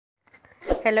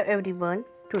Hello everyone.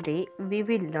 Today we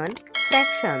will learn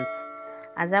fractions.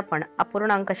 आज आपण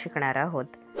अपूर्णांक शिकणार आहोत.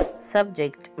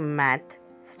 Subject Math,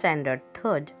 Standard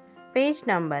 3rd, page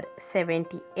number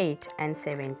 78 and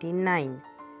 79.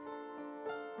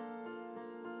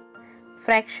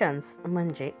 Fractions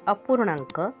म्हणजे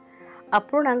अपूर्णांक.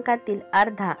 अपूर्णांकातील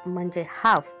अर्धा म्हणजे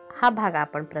हाफ हा भाग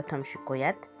आपण प्रथम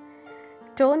शिकूयात.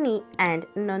 Tony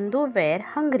and Nandu were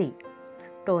hungry.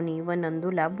 Tony व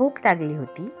नंदूला भूक लागली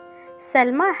होती.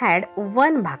 सलमा had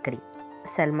one भाकरी.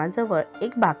 सलमाजवळ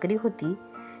एक भाकरी होती.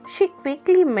 She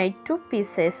quickly made 2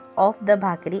 pieces of the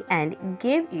भाकरी and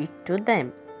gave it to them.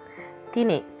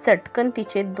 तिने चटकन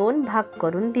तिचे 2 भाग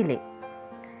करून दिले.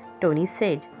 Tony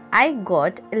said, I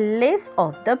got less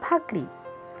of the भाकरी.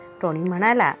 टोनी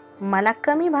म्हणाला, मला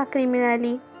कमी भाकरी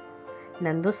मिळाली.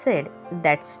 Nandu said,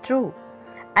 That's true.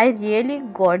 I really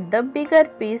got the bigger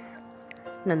piece.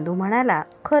 Nandu म्हणाला,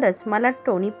 खरंच मला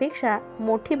टोनीपेक्षा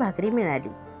मोठी भाकरी मिळाली.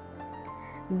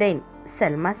 Then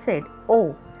Salma said,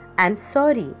 Oh, I'm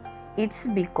sorry. It's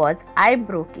because I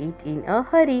broke it in a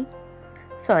hurry.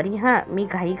 Sorry हां, मी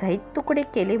घाईघाईत तुकडे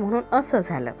केले म्हणून असं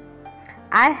झालं.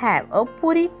 I have a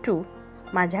puri too.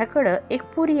 माझ्याकडं एक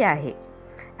पुरी आहे.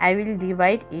 I will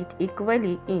divide it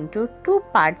equally into 2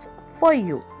 parts for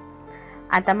you.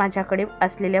 आता माझ्याकडे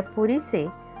असलेल्या पुरीचे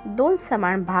 2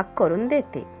 समान भाग करून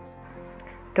देते.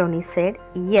 Tony said,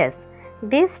 Yes,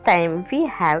 this time we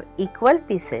have equal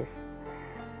pieces.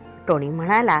 Tony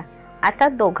म्हणाला, आता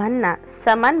दोघांना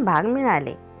समान भाग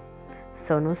मिळाले.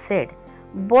 Sonu said,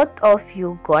 Both of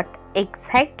you got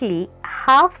exactly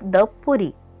half the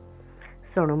पुरी.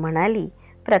 सोनू म्हणाली,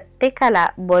 प्रत्येकाला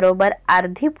बरोबर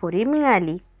अर्धी पुरी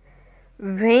मिळाली.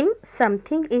 When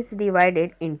something is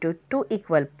divided into 2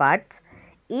 equal parts,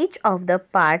 each of the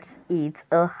parts is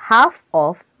a half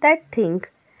of that thing.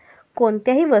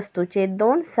 कोणत्याही वस्तूचे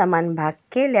 2 समान भाग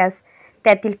केल्यास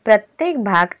त्यातील प्रत्येक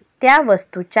भाग त्या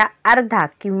वस्तूच्या अर्धा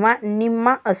किंवा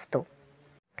निम्मा असतो.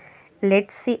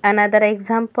 Let's see another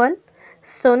example.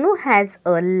 Sonu has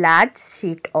a large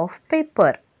sheet of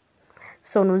paper.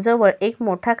 सोनूजवळ एक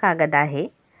मोठा कागद आहे.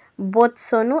 Both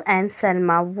Sonu and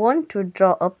Salma want to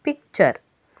draw a picture.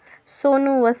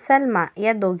 Sonu व सलमा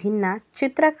या दोघींना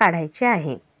चित्र काढायचे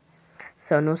आहे.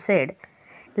 Sonu said,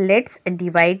 Let's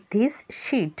divide this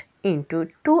sheet into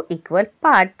 2 equal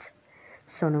parts.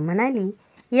 Sonu म्हणाली,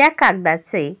 या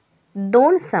कागदाचे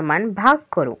 2 समान भाग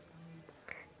करू.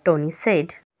 Tony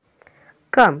said,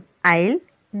 Come, I'll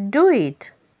do it.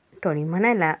 Tony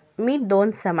म्हणाला, मी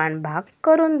 2 समान भाग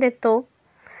करून देतो.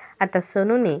 आता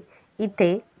सोनूने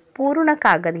इथे पूर्ण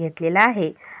कागद घेतलेला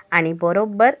आहे आणि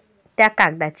बरोबर त्या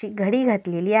कागदाची घडी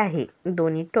घातलेली आहे.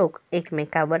 दोन्ही टोक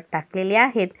एकमेकावर टाकलेले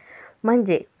आहेत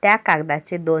म्हणजे त्या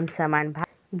कागदाचे 2 समान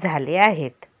भाग झाले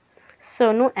आहेत.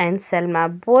 Sonu and Salma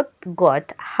both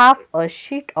got half a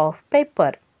sheet of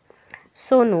paper.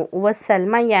 Sonu व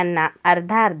सलमा यांना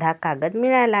अर्धा अर्धा कागद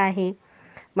मिळाला आहे.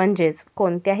 म्हणजेच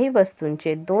कोणत्याही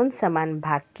वस्तूंचे 2 समान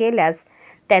भाग केल्यास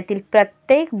त्यातील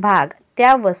प्रत्येक भाग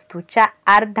त्या वस्तूच्या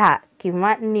अर्धा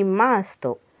किंवा निम्मा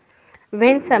असतो.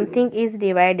 When something is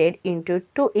divided into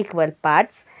 2 equal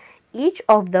parts, each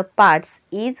of the parts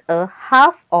is a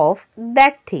half of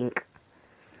that thing.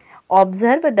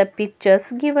 Observe the pictures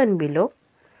given below.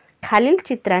 खालील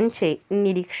चित्रांचे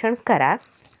निरीक्षण करा.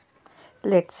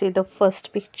 Let's see the first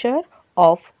picture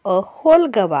of a whole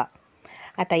गवा.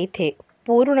 आता इथे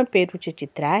पूर्ण पेरूचे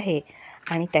चित्र आहे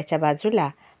आणि त्याच्या बाजूला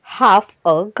हाफ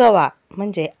अ गवा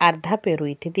म्हणजे अर्धा पेरू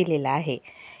इथे दिलेला आहे.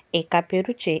 एका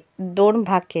पेरूचे 2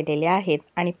 भाग केलेले आहेत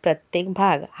आणि प्रत्येक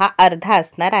भाग हा अर्धा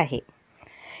असणार आहे.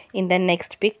 In the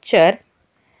next picture,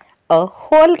 a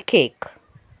whole cake.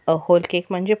 A whole cake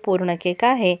म्हणजे पूर्ण केक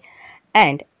आहे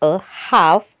and a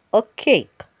half a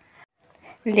cake.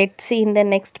 Let's see in the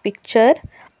next picture,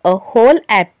 a whole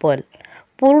apple.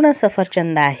 पूर्ण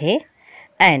सफरचंद आहे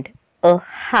and a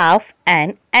half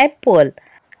an apple.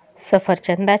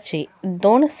 सफरचंदाचे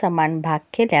 2 समान भाग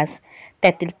केल्यास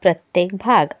त्यातील प्रत्येक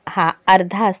भाग हा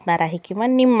अर्धा असणार आहे किंवा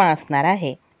निम्मा असणार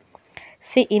आहे.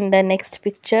 See in the next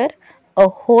picture, a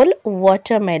whole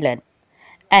watermelon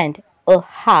and a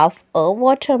half a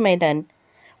watermelon.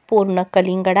 पूर्ण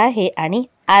कलिंगड आहे आणि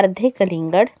अर्धे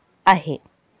कलिंगड आहे.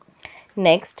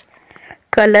 Next,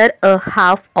 color a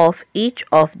half of each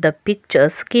of the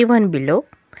pictures given below.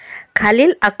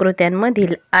 खालील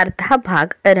आकृत्यांमधील अर्धा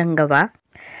भाग रंगवा.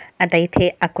 आता इथे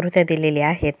आकृत्या दिलेल्या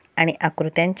आहेत आणि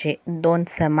आकृत्यांचे 2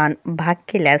 समान भाग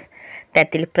केल्यास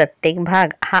त्यातील प्रत्येक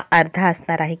भाग हा अर्धा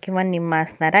असणार आहे किंवा निम्मा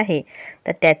असणार आहे.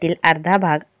 तर त्यातील अर्धा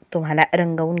भाग तुम्हाला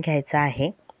रंगवून घ्यायचा आहे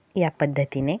या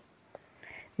पद्धतीने.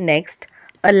 Next,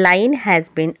 a line has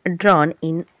been drawn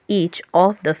in each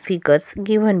of the figures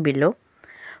given below.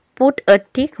 Put a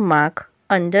tick mark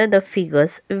under the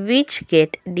figures which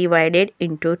get divided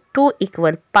into two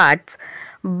equal parts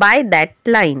by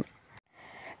that line.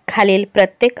 खालील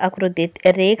प्रत्येक आकृतीत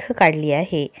रेघ काढली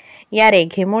आहे. या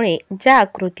रेघेमुळे ज्या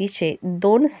आकृतीचे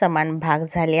दोन समान भाग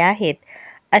झाले आहेत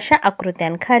अशा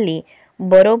आकृत्यांखाली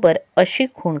बरोबर अशी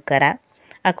खूण करा.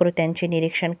 आकृत्यांचे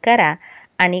निरीक्षण करा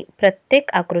आणि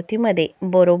प्रत्येक आकृतीमध्ये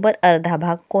बरोबर अर्धा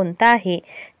भाग कोणता आहे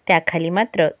त्याखाली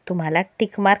मात्र तुम्हाला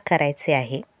टिक मार्क करायचे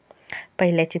आहे.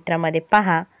 पहिल्या चित्रामध्ये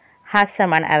पहा, हा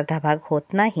समान अर्धा भाग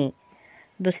होत नाही.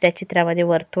 दुसऱ्या चित्रामध्ये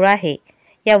वर्तुळ आहे.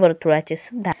 या वर्तुळाचे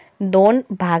सुद्धा दोन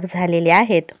भाग झालेले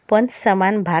आहेत पण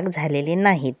समान भाग झालेले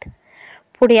नाहीत.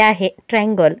 पुढे आहे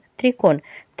ट्रायंगल, त्रिकोण.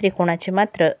 त्रिकोणाचे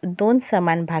मात्र दोन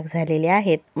समान भाग झालेले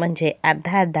आहेत म्हणजे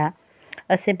अर्धा अर्धा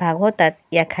असे भाग होतात.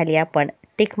 याखाली आपण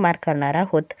टिक मार्क करणार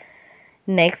आहोत.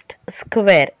 Next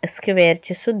square.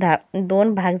 स्क्वेअरचे सुद्धा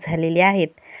दोन भाग झालेले आहेत.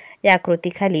 या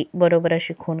आकृतीखाली बरोबर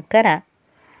अशी खूण करा.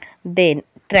 Then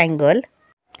triangle.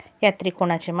 या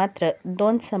त्रिकोणाचे मात्र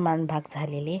दोन समान भाग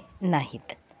झालेले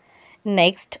नाहीत.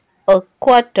 Next a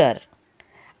quarter.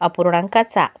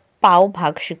 अपूर्णांकाचा पाव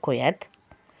भाग शिकूयात.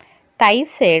 ताई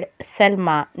sed,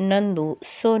 Salma, Nandu,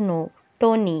 Sonu,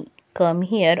 Tony, come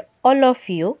here all of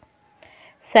you.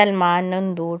 Salma,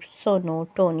 Nandu, Sonu,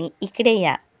 Tony इकडे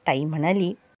या. ताई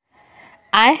म्हणाली,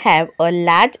 I have a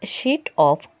large sheet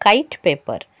of kite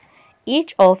paper.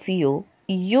 Each of you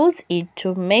use it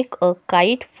to make a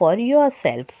kite for your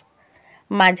self.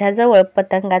 माझ्याजवळ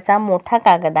पतंगाचा मोठा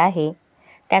कागद आहे.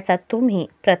 त्याचा तुम्ही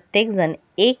प्रत्येकजण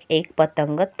एक एक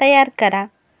पतंग तयार करा.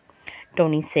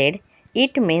 Tony sed,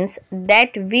 it means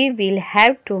that we will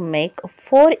have to make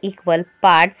 4 equal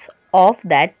parts of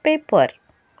that paper.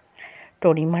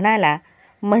 Tony म्हणाला,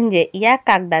 म्हणजे या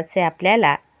कागदाचे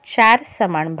आपल्याला 4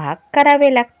 समान भाग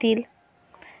करावे लागतील.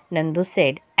 Nandu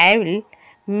sed, I will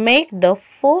make the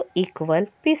 4 equal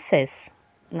pieces.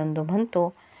 Nandu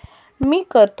म्हणतो, मी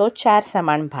करतो 4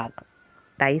 समान भाग.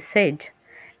 ताई sed,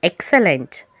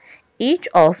 excellent. Each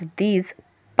of these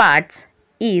parts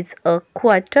is a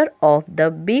quarter of the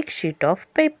big sheet of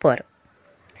paper.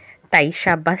 ताई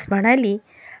शाबास म्हणाली,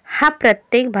 हा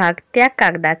प्रत्येक भाग त्या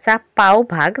कागदाचा पाव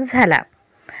भाग झाला.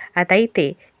 आता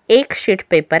इथे एक शीट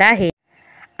पेपर आहे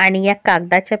आणि या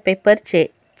कागदाच्या पेपरचे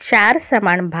 4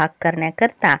 समान भाग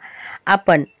करण्याकरता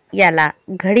आपण याला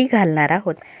घडी घालणार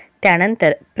आहोत.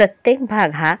 त्यानंतर प्रत्येक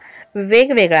भाग हा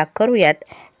वेगवेगळा करूयात.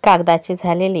 कागदाचे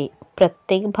झालेले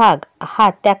प्रत्येक भाग हा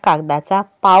त्या कागदाचा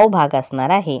पाव भाग असणार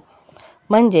आहे.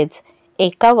 म्हणजेच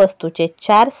एका वस्तूचे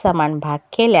 4 समान भाग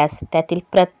केल्यास त्यातील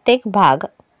प्रत्येक भाग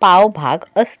पाव भाग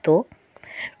असतो.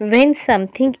 When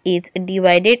something is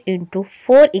divided into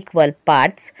 4 equal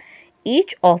parts,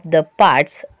 each of the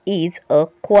parts is a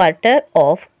quarter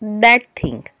of that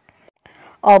thing.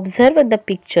 Observe the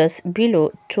pictures below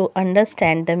to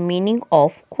understand the meaning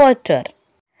of quarter.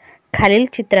 खालील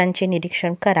चित्रांचे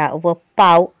निरीक्षण करा व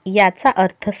पाव याचा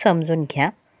अर्थ समजून घ्या.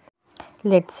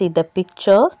 Let's see the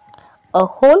picture. A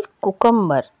whole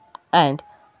cucumber and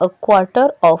a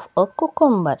quarter of a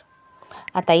cucumber.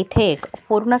 आता इथे एक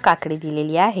पूर्ण काकडी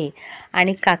दिलेली आहे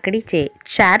आणि काकडीचे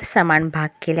 4 समान भाग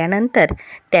केल्यानंतर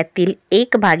त्यातील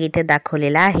एक भाग इथे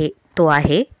दाखवलेला आहे. तो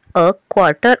आहे अ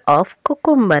क्वार्टर ऑफ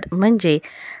कुकंबर, म्हणजे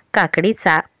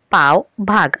काकडीचा पाव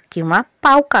भाग किंवा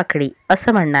पाव काकडी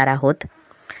असं म्हणणार आहोत.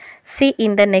 See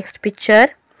in the next picture,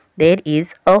 there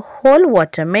is a whole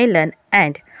watermelon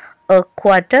and a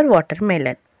quarter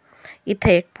watermelon.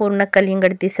 इथे एक पूर्ण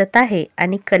कलिंगड दिसत आहे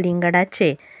आणि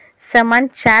कलिंगडाचे समान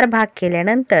 4 भाग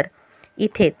केल्यानंतर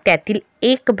इथे त्यातील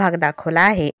एक भाग दाखवला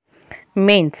आहे.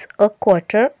 Means a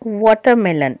quarter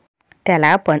watermelon. त्याला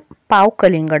आपण पाव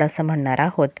कलिंगड असं म्हणणार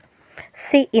आहोत.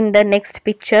 See in the next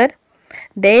picture,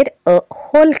 there a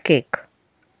whole cake.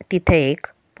 तिथे एक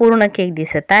पूर्ण केक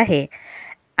दिसत आहे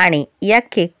आणि या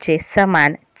केकचे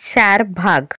समान 4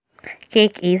 भाग.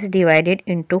 Cake is divided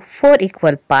into 4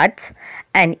 equal parts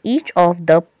and each of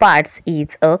the parts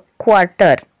is a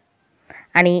quarter.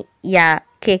 आणि या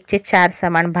केकचे 4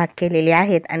 समान भाग केलेले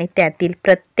आहेत आणि त्यातील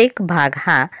प्रत्येक भाग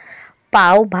हा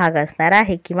पाव भाग असणार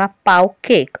आहे किंवा पाव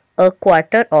cake, a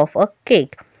quarter of a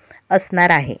cake असणार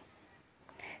आहे.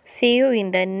 C you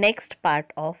in the next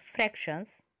part of fractions.